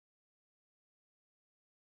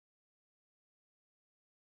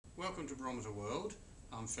Welcome to Barometer World.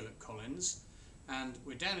 I'm Philip Collins, and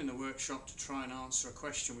we're down in the workshop to try and answer a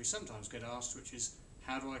question we sometimes get asked, which is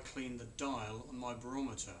how do I clean the dial on my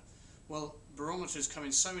barometer? Well, barometers come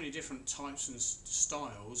in so many different types and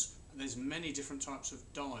styles. There's many different types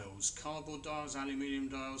of dials: cardboard dials, aluminium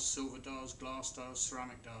dials, silver dials, glass dials,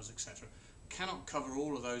 ceramic dials, etc. Cannot cover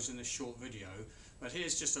all of those in this short video, but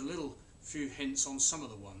here's just a little few hints on some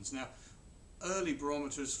of the ones. Now, early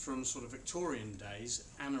barometers from sort of Victorian days,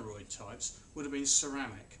 aneroid types, would have been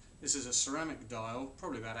ceramic. This is a ceramic dial,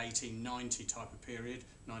 probably about 1890 type of period,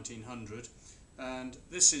 1900, and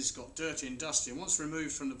this has got dirty and dusty, and once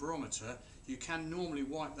removed from the barometer you can normally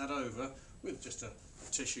wipe that over with just a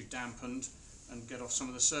tissue dampened and get off some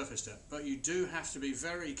of the surface dirt. But you do have to be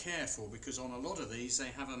very careful, because on a lot of these they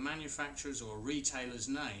have a manufacturer's or a retailer's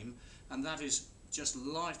name, and that is just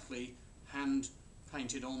lightly hand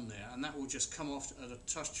painted on there, and that will just come off at a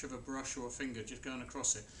touch of a brush or a finger just going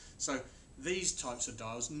across it. So these types of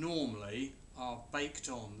dials normally are baked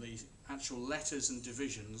on. The actual letters and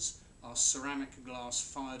divisions are ceramic glass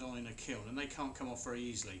fired on in a kiln, and they can't come off very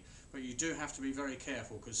easily, but you do have to be very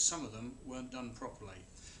careful because some of them weren't done properly.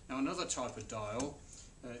 Now, another type of dial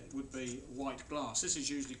would be white glass. This is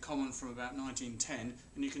usually common from about 1910,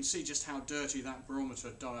 and you can see just how dirty that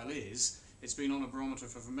barometer dial is. It's been on a barometer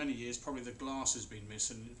for many years. Probably the glass has been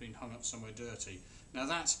missing and it's been hung up somewhere dirty. Now,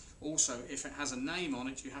 that also, if it has a name on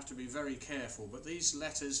it, you have to be very careful, but these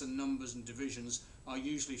letters and numbers and divisions are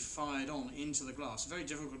usually fired on into the glass. Very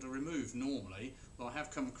difficult to remove normally, though I have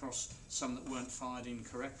come across some that weren't fired in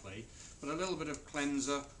correctly. But a little bit of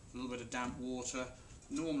cleanser, a little bit of damp water,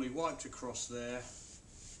 normally wiped across there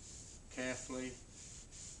carefully.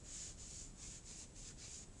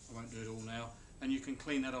 I won't do it all now, and you can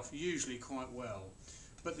clean that off usually quite well.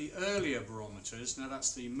 But the earlier barometers, now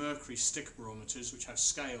that's the mercury stick barometers which have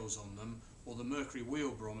scales on them, or the mercury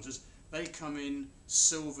wheel barometers, they come in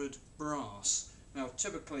silvered brass. Now,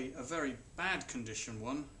 typically a very bad condition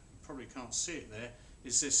one, you probably can't see it there,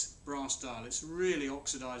 is this brass dial. It's really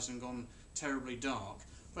oxidized and gone terribly dark,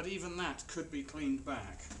 but even that could be cleaned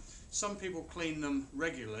back. Some people clean them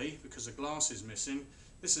regularly because the glass is missing.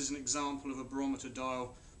 This is an example of a barometer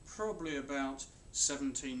dial probably about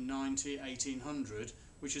 1790, 1800,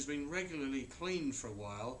 which has been regularly cleaned for a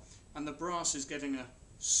while, and the brass is getting a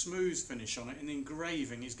smooth finish on it, and the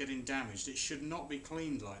engraving is getting damaged. It should not be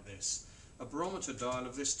cleaned like this. A barometer dial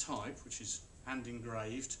of this type, which is hand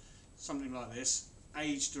engraved, something like this,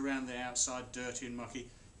 aged around the outside, dirty and mucky,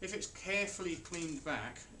 if it's carefully cleaned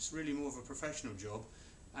back, it's really more of a professional job,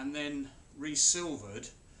 and then re-silvered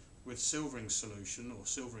with silvering solution or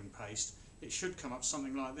silvering paste, it should come up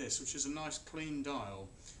something like this, which is a nice clean dial.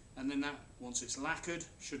 And then that, once it's lacquered,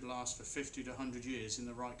 should last for 50 to 100 years in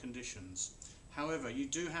the right conditions. However, you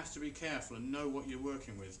do have to be careful and know what you're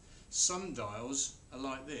working with. Some dials are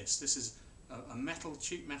like this. This is a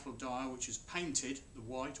cheap metal dial which is painted the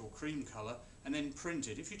white or cream colour and then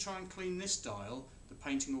printed. If you try and clean this dial, the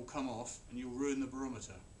painting will come off and you'll ruin the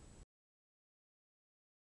barometer.